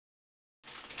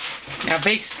Now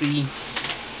basically,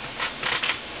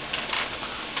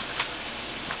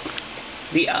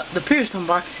 the previous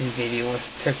unboxing video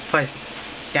took place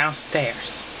downstairs.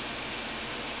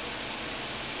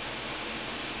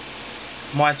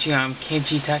 I'm watching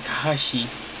Kenji Takahashi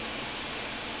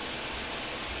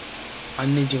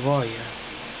on Ninja Warrior.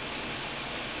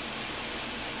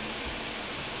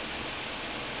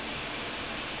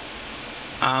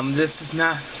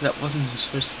 That wasn't his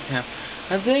first attempt.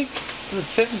 I think the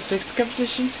 5th and 6th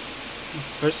competition,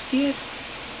 first he is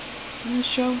in the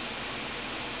show.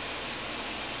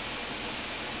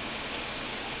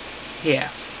 Yeah.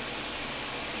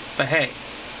 But hey,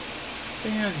 stay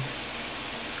on here.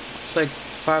 It's like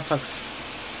Firefox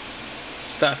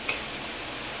stuck.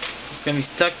 It's gonna be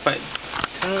stuck by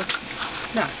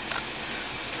no.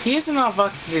 He is an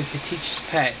unboxing video for Teacher's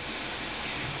Pet.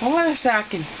 I wonder if I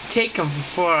can take him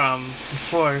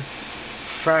before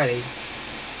Friday.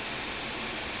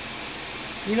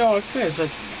 You know, it's good. It's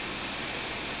like,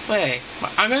 wait,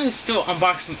 I'm gonna still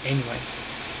unbox him anyway.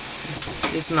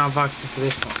 This is an unboxing for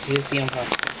this one. Here's the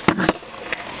unboxing.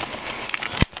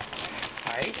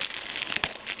 Alright.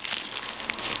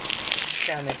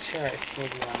 Gotta make sure I pull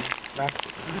the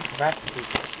back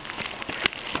people.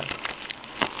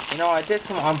 You know, I did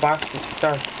some unboxing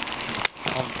stuff.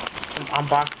 Some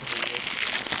unboxing videos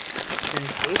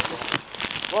since April.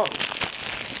 Whoa.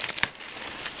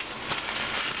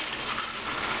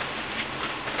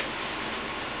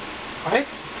 What?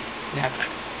 Never.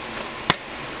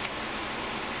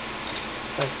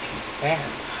 Like bad.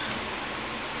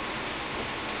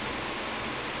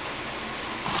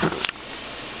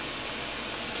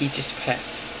 Teacher's Pet.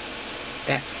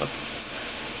 That's what.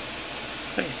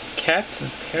 What is cats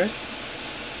and parrots?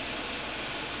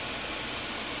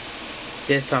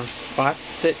 There's some spots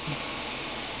that.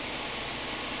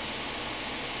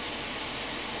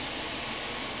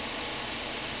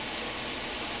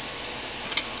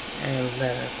 And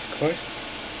letters, of course.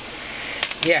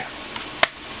 Yeah.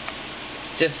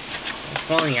 Just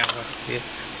only unboxing videos.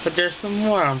 But there's some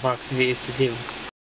more unboxing videos to do.